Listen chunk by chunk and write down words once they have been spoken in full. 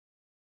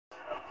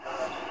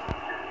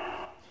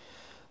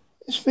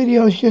This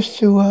video is just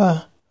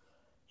to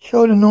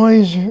show the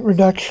noise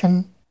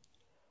reduction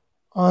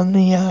on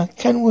the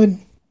Kenwood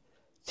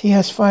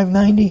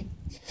ts-590.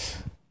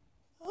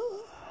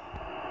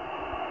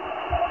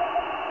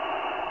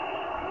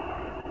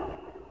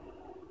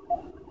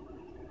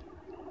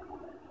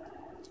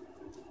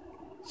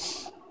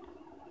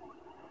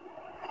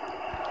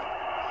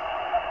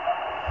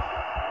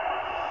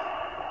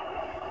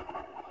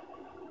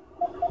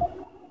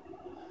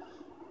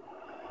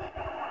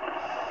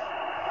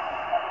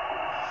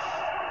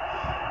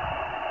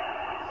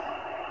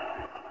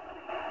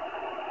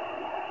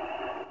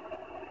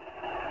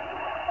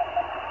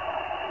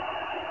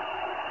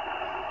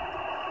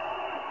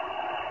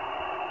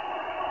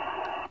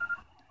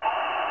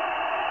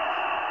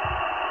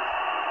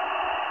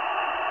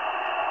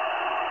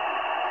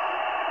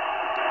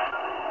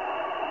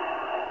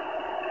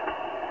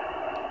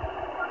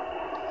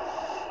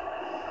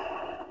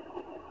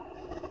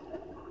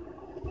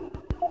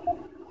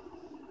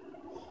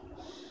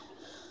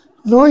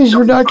 Noise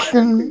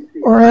reduction,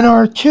 or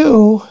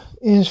NR2,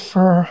 is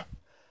for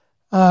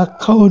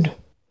code.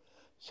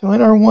 So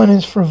NR1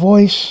 is for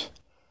voice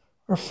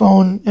or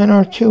phone.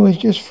 NR2 is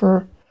just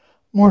for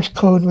Morse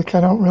code, which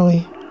I don't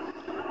really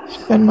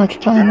spend much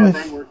time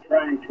with. They were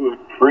trying to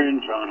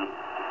infringe on it.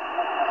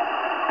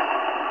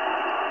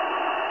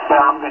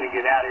 Well, I'm going to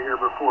get out of here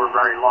before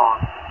very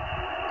long.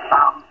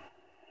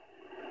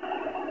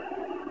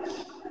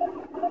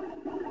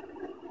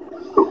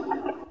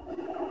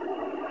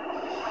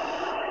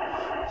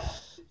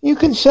 You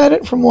can set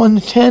it from 1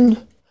 to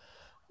 10.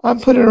 I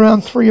put it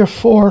around 3 or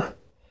 4.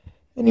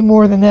 Any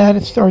more than that,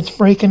 it starts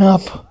breaking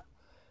up.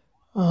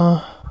 Junior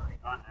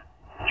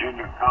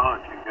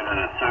college, you get an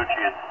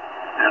associate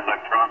in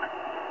electronics.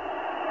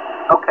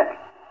 Okay.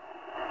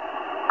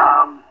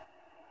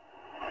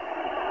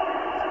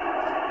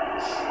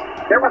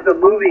 There was a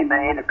movie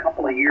made a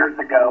couple of years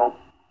ago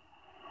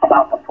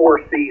about the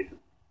Four Seasons.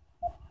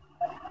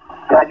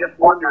 And I just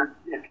wondered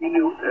if you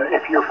knew,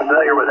 if you're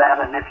familiar with that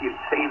and if you've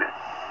seen it.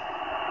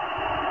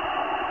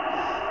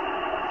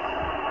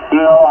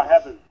 No, I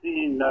haven't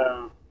seen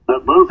the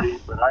movie,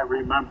 but I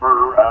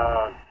remember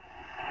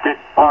Dick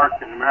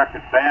Clark and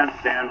American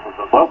Bandstand was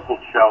a local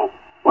show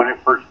when it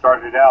first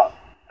started out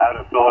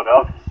of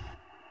Philadelphia.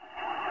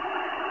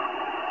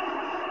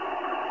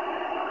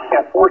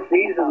 Yeah, Four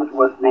Seasons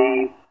was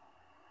the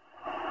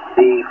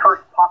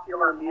first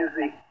popular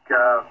music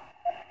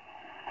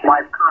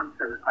live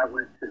concert I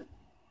went to.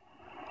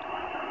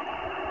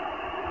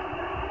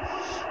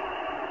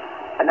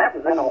 And that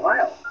was in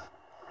Ohio.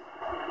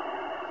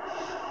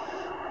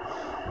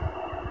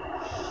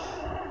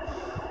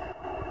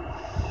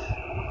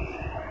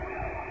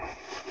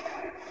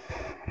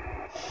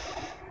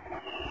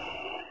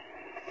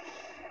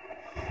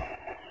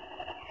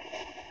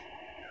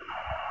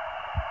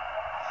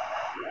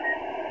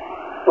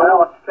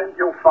 Well, it's 10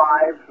 till 5.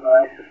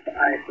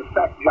 I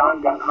suspect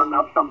John got hung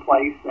up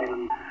someplace,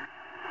 and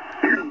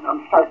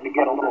I'm starting to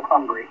get a little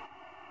hungry.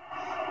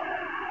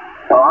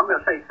 So I'm going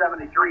to say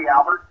 73,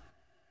 Albert.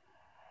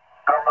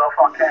 I don't know if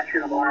I'll catch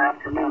you tomorrow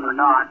afternoon or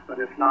not, but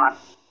if not,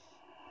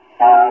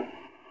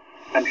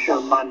 I'm sure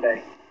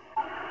Monday.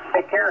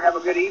 Take care, have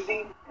a good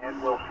evening,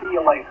 and we'll see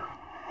you later.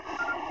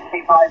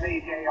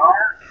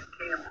 K5AJR and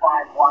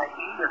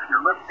KM5YE, if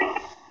you're listening.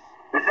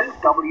 This is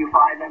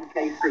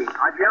W5MKC.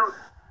 Adios.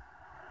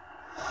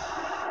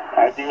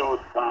 Ideal,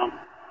 Tom.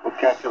 We'll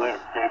catch you later.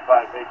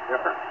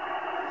 K5AJR.